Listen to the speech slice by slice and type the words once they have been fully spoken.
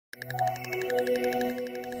Right,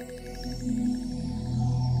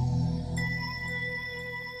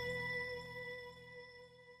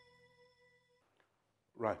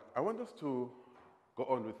 I want us to go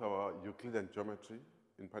on with our Euclidean geometry.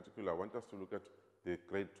 In particular, I want us to look at the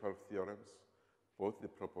grade 12 theorems, both the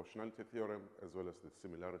proportionality theorem as well as the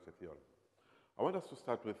similarity theorem. I want us to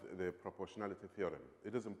start with the proportionality theorem.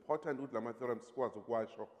 It is important that lama theorems sikwazi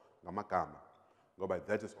ukuwasho ngamagama, ngoba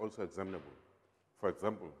that is also examinable. For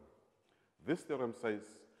example, this theorem says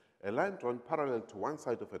a line drawn parallel to one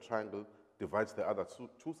side of a triangle divides the other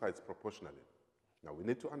two sides proportionally. Now we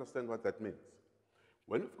need to understand what that means.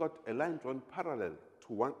 When we've got a line drawn parallel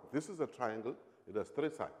to one, this is a triangle, it has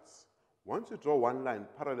three sides. Once you draw one line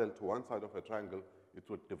parallel to one side of a triangle, it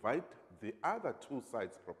would divide the other two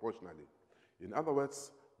sides proportionally. In other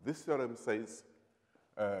words, this theorem says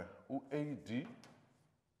AD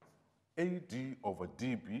over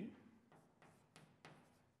DB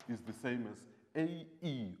is the same as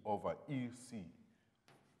AE over EC.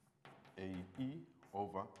 AE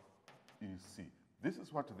over EC. This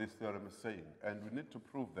is what this theorem is saying, and we need to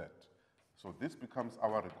prove that. So this becomes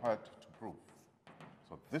our required to prove.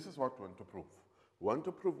 So this is what we want to prove. We want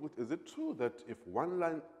to prove, is it true that if one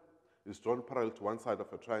line is drawn parallel to one side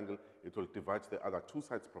of a triangle, it will divide the other two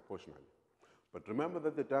sides proportionally? But remember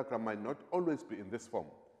that the diagram might not always be in this form.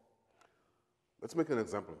 Let's make an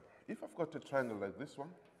example. If I've got a triangle like this one,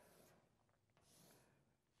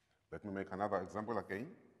 let me make another example again,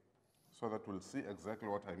 so that we'll see exactly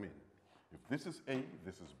what I mean. If this is A,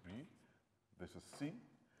 this is B, this is C,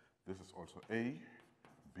 this is also A,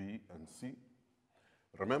 B, and C.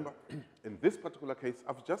 Remember, in this particular case,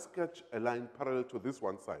 I've just sketched a line parallel to this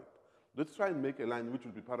one side. Let's try and make a line which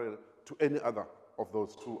will be parallel to any other of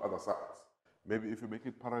those two other sides. Maybe if you make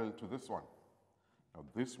it parallel to this one. Now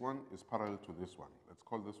this one is parallel to this one. Let's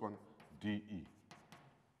call this one DE.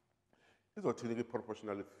 Here's our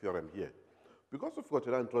proportionality theorem here. Because we've got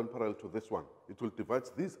a line drawn parallel to this one, it will divide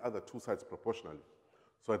these other two sides proportionally.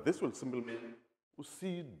 So this will simply mean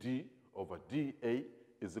CD over DA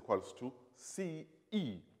is equals to CE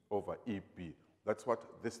over EB. That's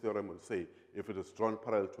what this theorem will say if it is drawn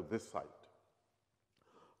parallel to this side.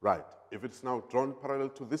 Right, if it's now drawn parallel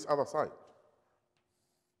to this other side,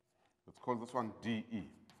 let's call this one DE.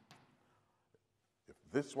 If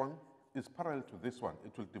this one is parallel to this one,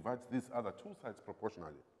 it will divide these other two sides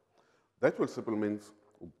proportionally. That will simply mean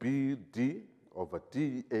BD over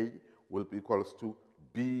DA will be equals to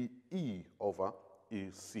BE over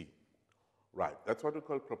EC. Right, that's what we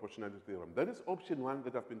call proportionality theorem. That is option one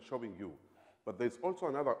that I've been showing you. But there's also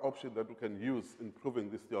another option that we can use in proving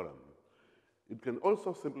this theorem. It can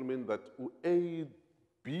also simply mean that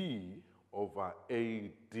AB over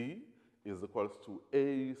AD is equals to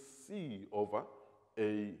AC over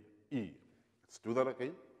AE. Let's do that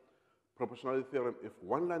again. Proportionality theorem, if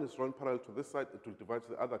one line is drawn parallel to this side, it will divide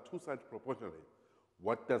the other two sides proportionally.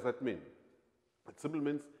 What does that mean? It simply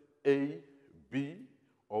means AB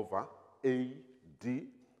over AD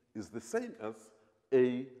is the same as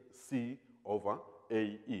AC over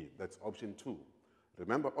AE. That's option two.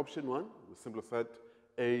 Remember option one, we simply said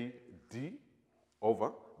AD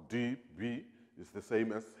over DB is the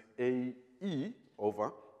same as AE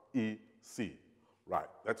over EC. Right,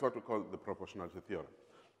 that's what we call the proportionality theorem.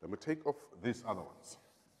 Let me take off these other ones.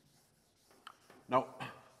 Now,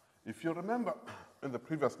 if you remember in the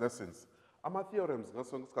previous lessons, our theorems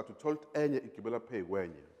told enye igibela pay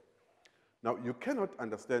wenye. Now, you cannot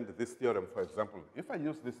understand this theorem, for example. If I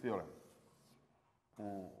use this theorem,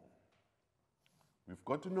 we've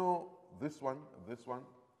got to know this one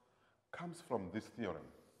comes from this theorem.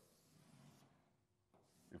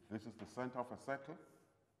 If this is the center of a circle,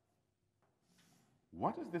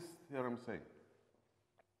 what is this theorem saying?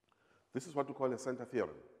 This is what we call a center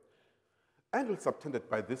theorem. Angle subtended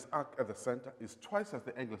by this arc at the center is twice as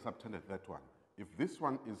the angle subtended that one. If this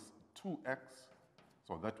one is 2x,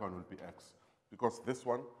 so that one will be x, because this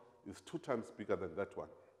one is 2 times bigger than that one.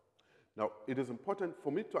 Now, it is important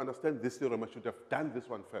for me to understand this theorem, I should have done this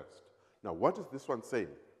one first. Now, what is this one saying?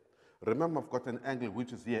 Remember, I've got an angle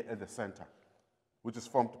which is here at the center, which is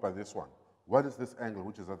formed by this one. What is this angle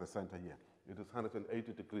which is at the center here? It is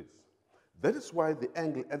 180 degrees. That is why the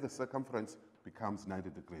angle at the circumference becomes 90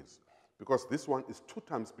 degrees, because this one is 2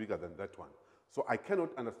 times bigger than that one. So I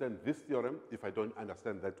cannot understand this theorem if I don't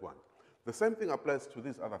understand that one. The same thing applies to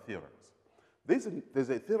these other theorems. There's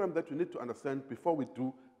a theorem that we need to understand before we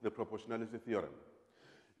do the proportionality theorem.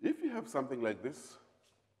 If you have something like this,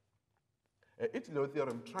 Euclidean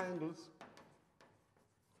theorem, triangles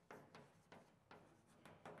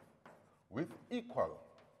with equal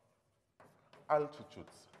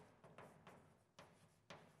altitudes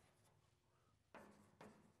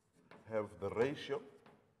have the ratio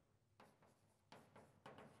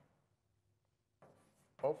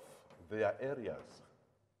of their areas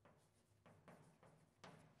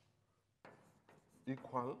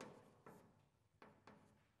equal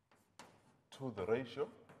to the ratio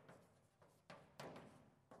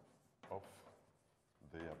of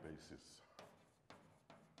their bases.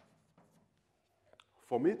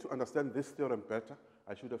 For me to understand this theorem better,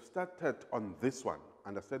 I should have started on this one,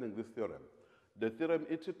 understanding this theorem. The theorem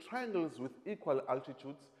is triangles with equal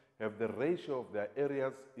altitudes have the ratio of their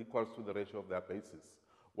areas equals to the ratio of their bases.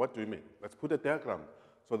 What do you mean? Let's put a diagram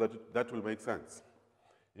so that that will make sense.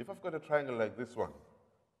 If I've got a triangle like this one,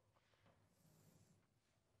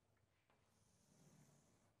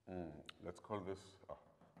 let's call this,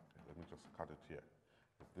 let me just cut it here.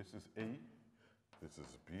 If this is A, this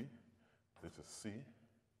is B, this is C,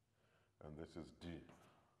 and this is D.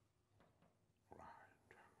 Right.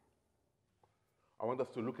 I want us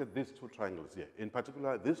to look at these two triangles here. In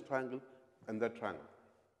particular, this triangle and that triangle.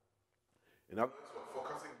 In other words, we're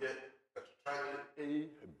focusing here at triangle A,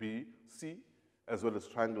 B, C, as well as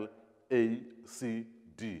triangle A, C,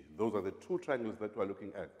 D. Those are the two triangles that we're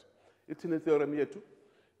looking at. It's in a theorem here too.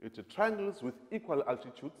 It's triangles with equal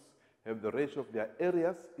altitudes have the ratio of their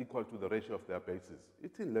areas equal to the ratio of their bases.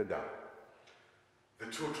 It's in Leda. The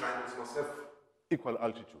two triangles must have equal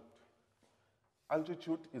altitude.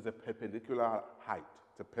 Altitude is a perpendicular height.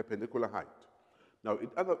 It's a perpendicular height. Now,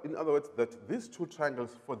 in other words, that these two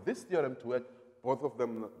triangles, for this theorem to work, both of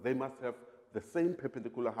them, they must have the same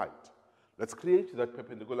perpendicular height. Let's create that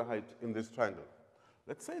perpendicular height in this triangle.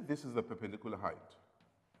 Let's say this is the perpendicular height,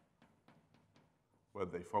 where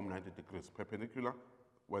they form 90 degrees. Perpendicular,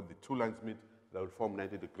 where the two lines meet, they will form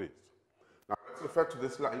 90 degrees. Now, let's refer to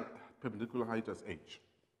this line, perpendicular height, as h.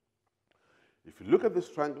 If you look at this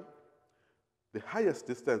triangle, the highest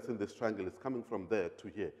distance in this triangle is coming from there to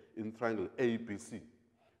here, in triangle ABC.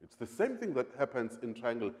 It's the same thing that happens in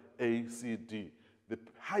triangle ACD. The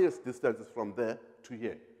highest distance is from there to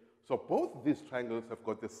here. So both these triangles have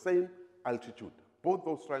got the same altitude. Both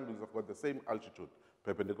those triangles have got the same altitude,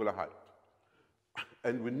 perpendicular height.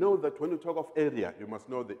 And we know that when you talk of area, you must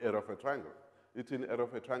know the area of a triangle. It's in area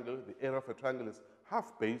of a triangle. The area of a triangle is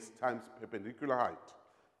half base times perpendicular height,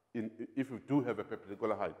 if you do have a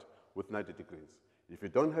perpendicular height with 90 degrees. If you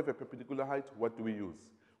don't have a perpendicular height, what do we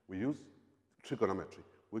use? We use trigonometry,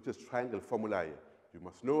 which is triangle formula here. You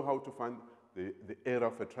must know how to find the area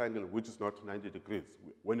of a triangle which is not 90 degrees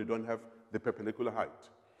when you don't have the perpendicular height.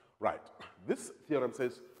 Right. This theorem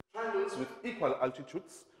says triangles with equal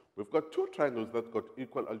altitudes. We've got two triangles that got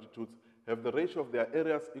equal altitudes have the ratio of their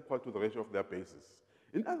areas equal to the ratio of their bases.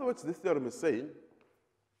 In other words, this theorem is saying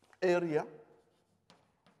area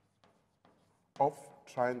of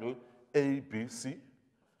triangle ABC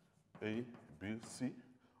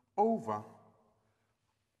over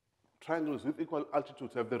triangles with equal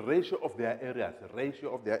altitudes have the ratio of their areas,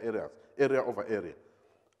 area over area.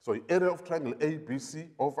 So area of triangle ABC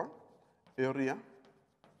over area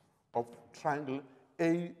of triangle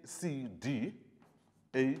ACD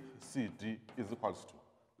is equals to.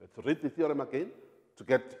 Let's read the theorem again to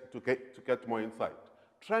get more insight.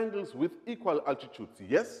 Triangles with equal altitudes,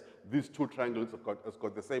 yes, these two triangles have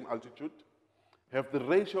got the same altitude, have the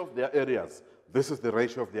ratio of their areas. This is the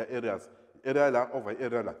ratio of their areas. Area la over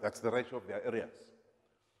area la, that's the ratio of their areas.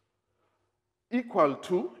 Equals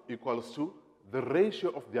to the ratio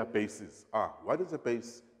of their bases. What is a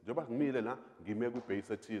base? The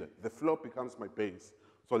floor becomes my base.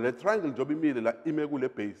 So the triangle job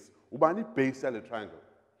imele base. Ubani base the triangle.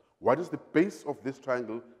 What is the base of this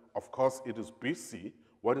triangle? Of course, it is BC.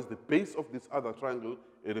 What is the base of this other triangle?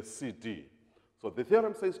 It is CD. So the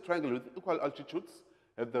theorem says triangle with equal altitudes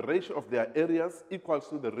have the ratio of their areas equals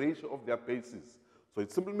to the ratio of their bases. So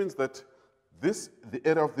it simply means that the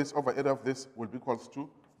area of this over area of this will be equals to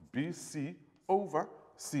BC over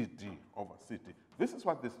CD over CD. This is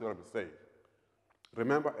what this theorem is saying.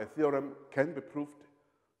 Remember, a theorem can be proved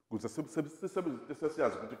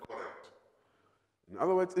correct. In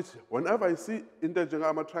other words, whenever I see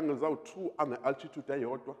intergengamma triangles out two on the altitude,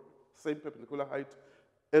 same perpendicular height,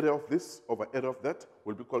 area of this over area of that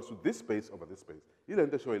will be equal to this space over this space.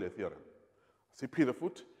 This is the theorem. See, Peter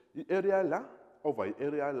foot, the area la over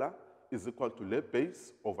area la is equal to le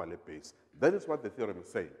base over le base. That is what the theorem is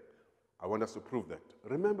saying. I want us to prove that.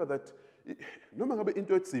 Remember that no matter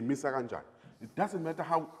into it doesn't matter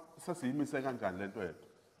how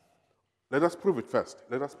let us prove it first.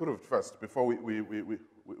 Let us prove it first before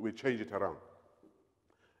we change it around.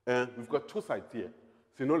 And we've got two sides here.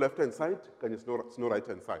 So no left-hand side, and it's no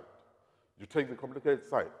right-hand side. You take the complicated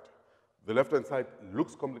side. The left-hand side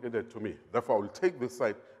looks complicated to me. Therefore, I will take this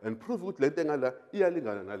side and prove it.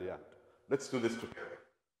 Let's do this together.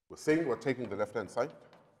 We're saying we're taking the left-hand side.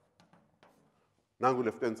 Now,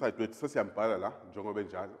 left-hand side,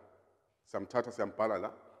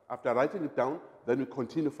 after writing it down, then we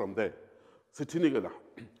continue from there.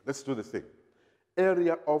 Let's do this thing.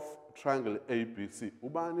 Area of triangle ABC.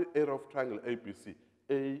 Ubani area of triangle ABC.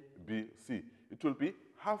 ABC. It will be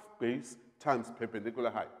half base times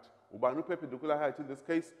perpendicular height. Ubani perpendicular height in this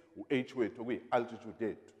case, h weight away, altitude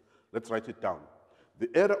date. Let's write it down. The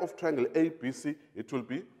area of triangle ABC, it will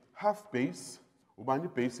be half base.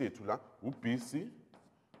 Ubani base etula, BC.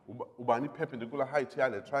 Ubani perpendicular height here,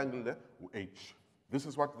 the triangle there, h. This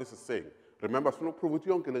is what this is saying. Remember, so no prove it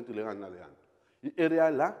the area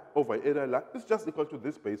la over area la is just equal to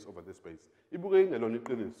this base over this base.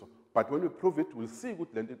 But when we prove it, we'll see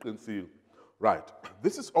good length conceal. Right.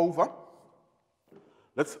 This is over.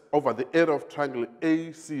 Let's over the area of triangle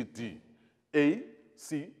ACD. A,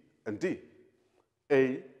 C, and D.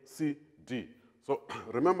 A, C, D. So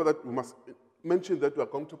remember that we must mention that we are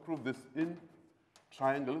going to prove this in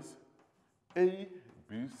triangles A,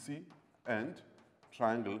 B, C, and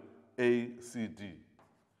triangle ACD.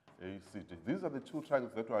 ACD. These are the two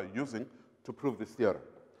triangles that we are using to prove this theorem.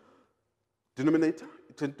 Denominator,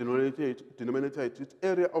 it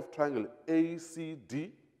area of triangle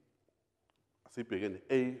ACD. See again,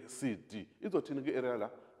 ACD. It's a area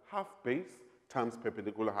half base times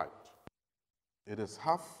perpendicular height. It is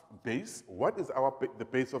half base. What is the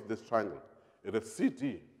base of this triangle? It is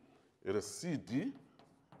CD. It is CD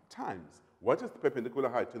times. What is the perpendicular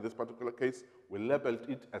height? In this particular case, we labeled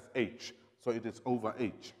it as H. So it is over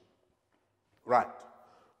H. Right.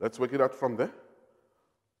 Let's work it out from there.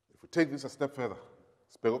 If we take this a step further,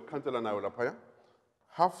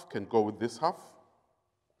 half can go with this half.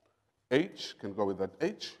 H can go with that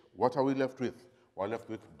H. What are we left with? We're left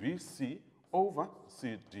with BC over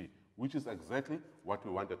CD, which is exactly what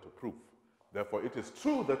we wanted to prove. Therefore, it is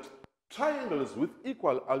true that triangles with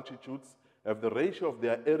equal altitudes have the ratio of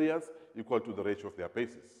their areas equal to the ratio of their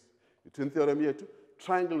bases. It's in theorem here too.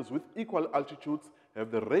 Triangles with equal altitudes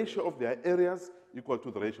have the ratio of their areas equal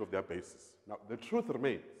to the ratio of their bases. Now, the truth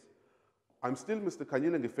remains. I'm still Mr.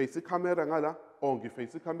 Kanyile ngifacing camera ngala, or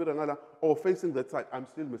ngifacing camera ngala, or facing that side. I'm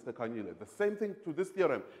still Mr. Kanyile. The same thing to this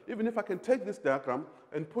theorem. Even if I can take this diagram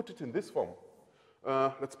and put it in this form.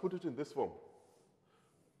 Let's put it in this form.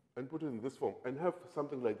 And put it in this form. And have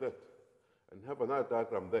something like that. And have another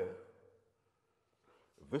diagram there.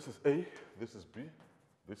 This is A, this is B,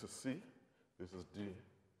 this is C, this is D.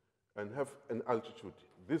 And have an altitude.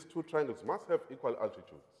 These two triangles must have equal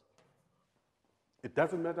altitudes. It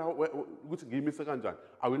doesn't matter which give me second John.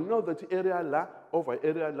 I will know that area la over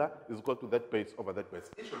area la is equal to that base over that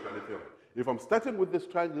base. If I'm starting with this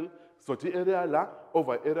triangle, so the area la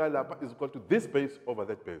over area la is equal to this base over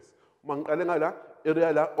that base.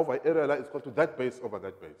 Area la over area la is equal to that base over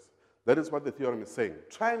that base. That is what the theorem is saying.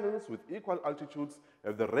 Triangles with equal altitudes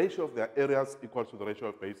have the ratio of their areas equal to the ratio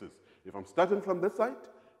of bases. If I'm starting from this side,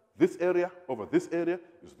 this area over this area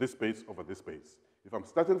is this base over this base. If I'm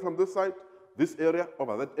starting from this side, this area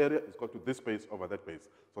over that area is equal to this base over that base.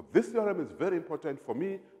 So this theorem is very important for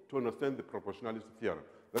me to understand the proportionality theorem.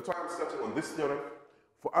 That's why I'm starting on this theorem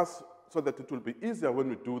for us so that it will be easier when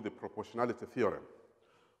we do the proportionality theorem.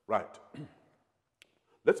 Right.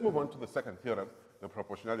 Let's move on to the second theorem, the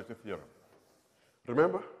proportionality theorem.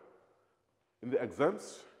 Remember, in the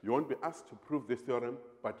exams, you won't be asked to prove this theorem,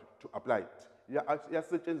 but to apply it. Yeah,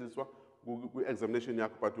 this one, examination,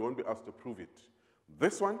 but you won't be asked to prove it.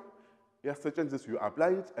 This one, yes, this you apply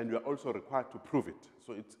it, and you are also required to prove it.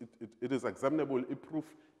 So it is examinable in proof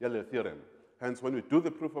the theorem. Hence, when we do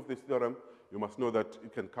the proof of this theorem, you must know that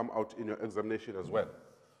it can come out in your examination as well.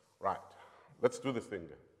 Right. Let's do this thing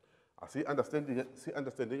then. See understanding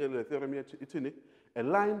the theorem here, a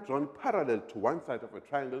line drawn parallel to one side of a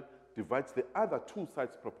triangle divides the other two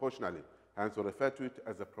sides proportionally. Hence, we refer to it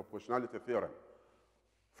as a proportionality theorem.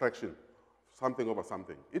 Fraction, something over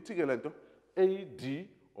something. AD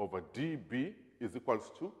over DB is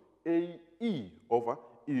equals to AE over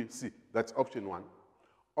EC. That's option one.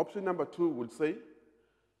 Option number two will say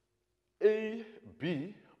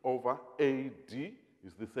AB over AD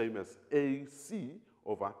is the same as AC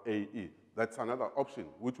over AE. That's another option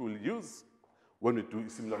which we'll use when we do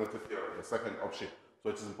similarity theorem, the second option. So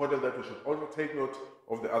it is important that we should also take note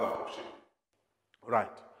of the other option.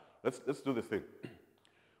 Right, let's do this thing.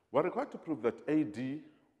 We're required to prove that AD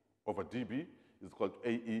over DB is equal to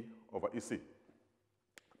AE over EC.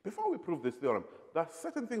 Before we prove this theorem, there are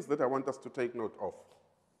certain things that I want us to take note of.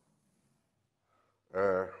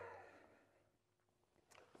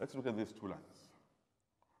 Let's look at these two lines.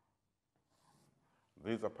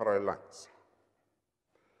 These are parallel lines.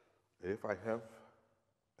 If I have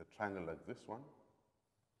a triangle like this one,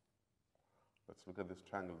 let's look at this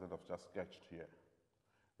triangle that I've just sketched here.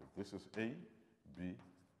 If this is A, B,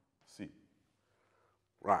 C.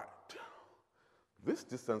 Right. This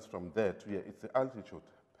distance from there to here, it's the altitude,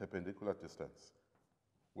 perpendicular distance,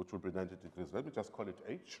 which will be 90 degrees. Let me just call it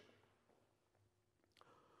H.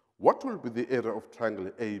 What will be the area of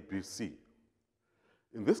triangle ABC?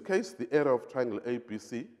 In this case, the area of triangle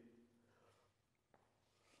ABC,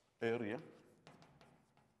 area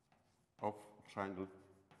of triangle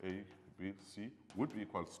ABC would be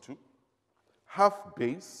equals to half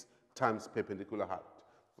base times perpendicular height.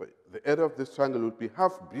 So the area of this triangle would be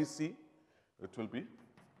half BC. It will be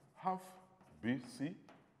half BC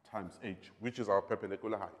times H, which is our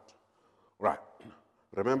perpendicular height. Right.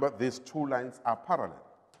 Remember, these two lines are parallel.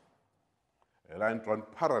 A line drawn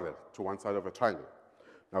parallel to one side of a triangle.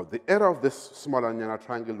 Now, the area of this smaller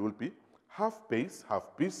triangle will be half base, half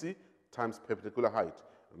BC, times perpendicular height.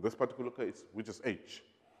 In this particular case, which is H.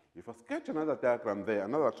 If I sketch another diagram there,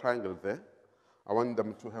 another triangle there, I want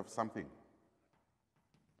them to have something.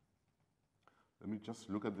 Let me just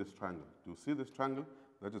look at this triangle. Do you see this triangle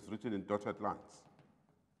that is written in dotted lines?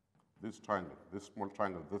 This triangle, this small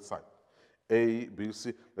triangle, this side. A, B,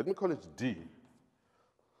 C. Let me call it D.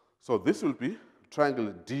 So this will be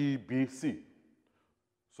triangle DBC.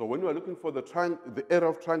 So when we are looking for the area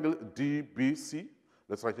of triangle DBC,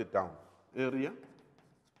 let's write it down. Area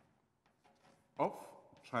of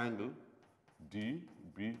triangle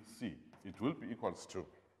DBC. It will be equals to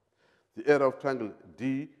the area of triangle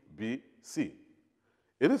DBC.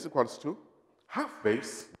 It is equals to half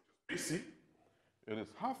base BC. It is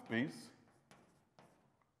half base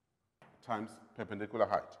times perpendicular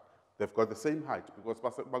height. They've got the same height because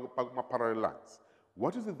parallel lines.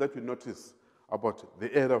 What is it that you notice about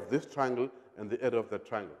the area of this triangle and the area of that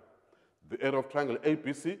triangle? The area of triangle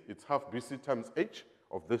ABC, it's half BC times H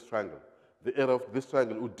of this triangle. The area of this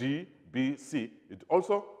triangle, DBC, it's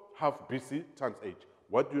also half BC times H.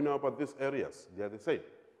 What do you know about these areas? They are the same.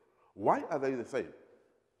 Why are they the same?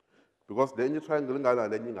 Because the triangle,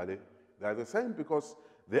 they are the same because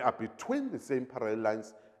they are between the same parallel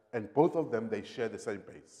lines and both of them, they share the same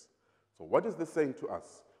base. So what is this saying to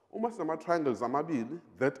us? Almost some triangles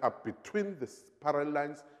that are between the parallel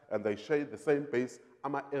lines and they share the same base,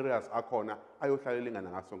 areas akhona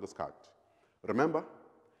ayohlalelana ngaso sonke isikhathi. Remember,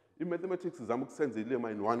 in mathematics zama ukusenza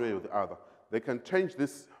ilema in one way or the other. They can change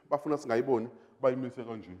this bafuna singayiboni bayimise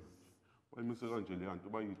kanje. Bayimise kanje le nto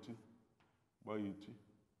bayithi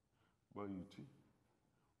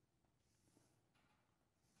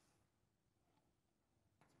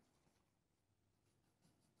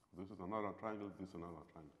this is another triangle, this is another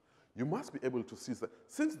triangle. You must be able to see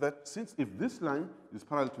that. Since if this line is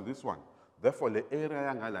parallel to this one, therefore the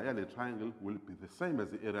area of the triangle will be the same as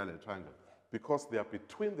the area of the triangle because they are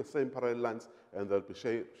between the same parallel lines and they'll be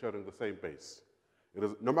sharing the same base. It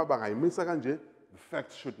is the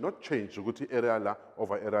fact should not change. Area la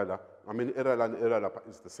over area la. I mean area la and area la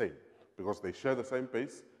is the same because they share the same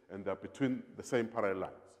base and they're between the same parallel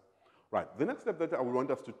lines. Right. The next step that I would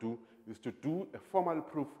want us to do is to do a formal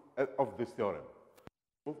proof of this theorem.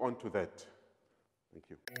 Move on to that. Thank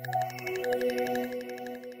you.